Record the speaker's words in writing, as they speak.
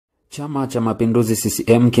Chama cha Mapinduzi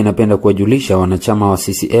CCM kinapenda kuwajulisha wanachama wa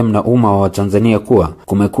CCM na umma wa Tanzania kuwa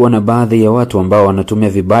kumekuwa na baadhi ya watu ambao wanatumia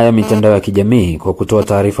vibaya mitandao ya kijamii kwa kutoa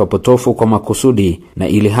taarifa potofu kwa makusudi na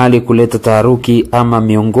ili hali kuleta taharuki ama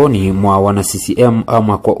miongoni mwa wana CCM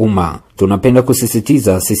ama kwa umma. Tunapenda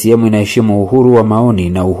kusisitiza CCM inaheshimu uhuru wa maoni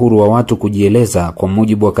na uhuru wa watu kujieleza kwa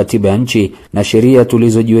mujibu wa katiba ya nchi na sheria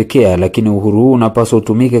tulizojiwekea, lakini uhuru huu unapaswa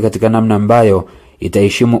utumike katika namna ambayo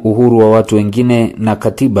itaheshimu uhuru wa watu wengine na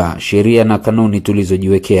katiba, sheria na kanuni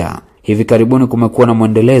tulizojiwekea. Hivi karibuni kumekuwa na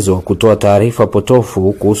mwendelezo kutoa taarifa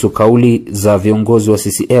potofu kuhusu kauli za viongozi wa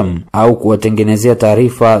CCM au kuwatengenezea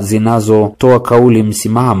taarifa zinazotoa kauli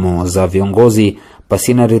msimamo za viongozi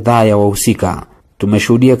pasina ridhaa ya wahusika.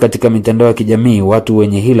 Tumeshuhudia katika mitandao ya kijamii watu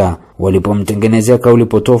wenye hila walipomtengenezea kauli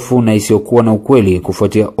potofu na isiyokuwa na ukweli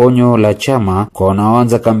kufuatia onyo la chama kwa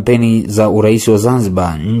wanaoanza kampeni za urais wa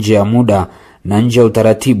Zanzibar nje ya muda na nje ya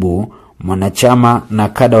utaratibu. Mwanachama na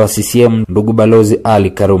kada wa CCM ndugu Balozi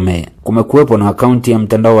Ali Karume. Kumekuwepo na akaunti ya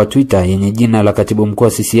mtandao wa Twitter yenye jina la katibu mkuu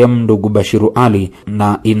wa CCM ndugu Bashiru Ali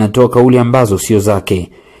na inatoa kauli ambazo sio zake.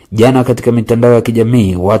 Jana katika mitandao ya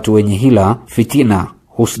kijamii watu wenye hila, fitina,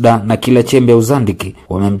 husda na kila chembe ya uzandiki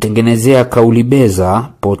wamemtengenezea kauli beza,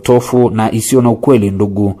 potofu na isiyo na ukweli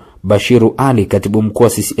ndugu Bashiru Ali katibu mkuu wa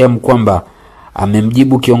CCM kwamba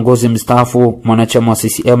amemjibu kiongozi mstaafu mwanachama wa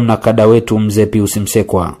CCM na kada wetu mzee Pius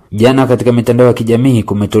Msekwa. Jana katika mitandao ya kijamii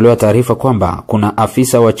kumetolewa taarifa kwamba kuna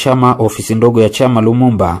afisa wa chama ofisi ndogo ya chama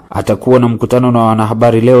Lumumba atakuwa na mkutano na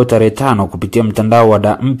wanahabari leo tarehe 5 kupitia mtandao wa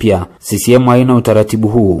Taarifa Mpya. CCM haina utaratibu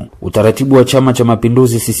huu. Utaratibu wa Chama cha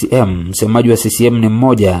Mapinduzi CCM, msemaji wa CCM ni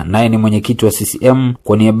mmoja, naye ni mwenyekiti wa CCM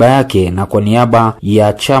kwa niaba yake na kwa niaba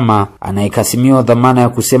ya chama anayekasimiwa dhamana ya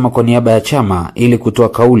kusema kwa niaba ya chama ili kutoa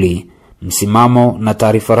kauli, msimamo na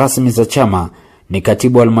taarifa rasmi za chama ni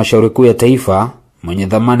katibu wa halmashauri kuu ya taifa mwenye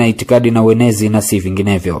dhamana ya itikadi na uenezi na si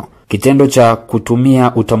vinginevyo. Kitendo cha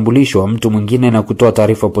kutumia utambulisho wa mtu mwingine na kutoa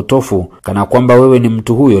taarifa potofu kana kwamba wewe ni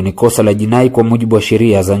mtu huyo ni kosa la jinai kwa mujibu wa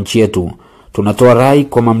sheria za nchi yetu. Tunatoa rai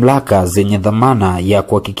kwa mamlaka zenye dhamana ya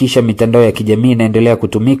kuhakikisha mitandao ya kijamii inaendelea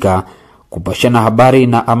kutumika kupashana habari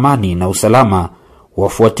na amani na usalama,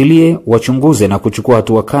 wafuatilie, wachunguze na kuchukua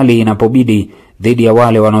hatua kali inapobidi dhidi ya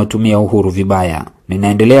wale wanaotumia uhuru vibaya.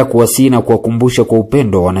 Ninaendelea kuwasihi na kuwakumbusha kwa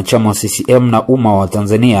upendo wanachama wa CCM na umma wa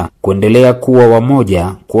Tanzania kuendelea kuwa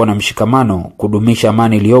wamoja, kuwa na mshikamano, kudumisha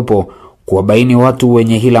amani iliyopo, kuwabaini watu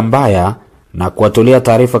wenye hila mbaya na kuwatolea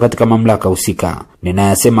taarifa katika mamlaka husika.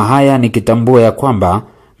 Ninayasema haya nikitambua ya kwamba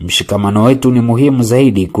mshikamano wetu ni muhimu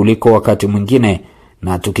zaidi kuliko wakati mwingine,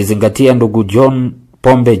 na tukizingatia ndugu John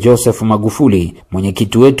Pombe Joseph Magufuli,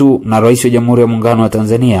 mwenyekiti wetu na rais wa Jamhuri ya Muungano wa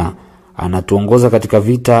Tanzania, anatuongoza katika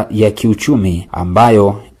vita ya kiuchumi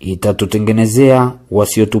ambayo itatutengenezea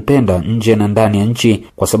wasiotupenda nje na ndani ya nchi,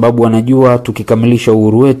 kwa sababu wanajua tukikamilisha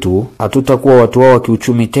uhuru wetu hatutakuwa watu wao wa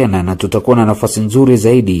kiuchumi tena na tutakuwa na nafasi nzuri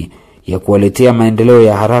zaidi ya kuwaletea maendeleo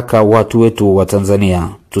ya haraka watu wetu wa Tanzania.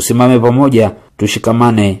 Tusimame pamoja,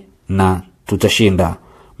 tushikamane na tutashinda.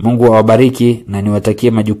 Mungu awabariki na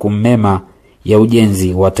niwatakie majukumu mema ya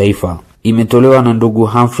ujenzi wa taifa. Imetolewa na ndugu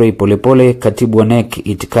Humphrey Polepole, katibu wa NEC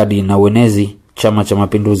itikadi na uenezi, Chama cha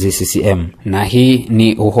Mapinduzi CCM. Na hii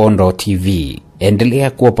ni Uhondo TV.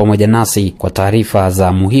 Endelea kuwa pamoja nasi kwa taarifa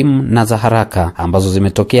za muhimu na za haraka ambazo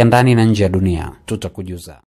zimetokea ndani na nje ya dunia. Tutakujuza.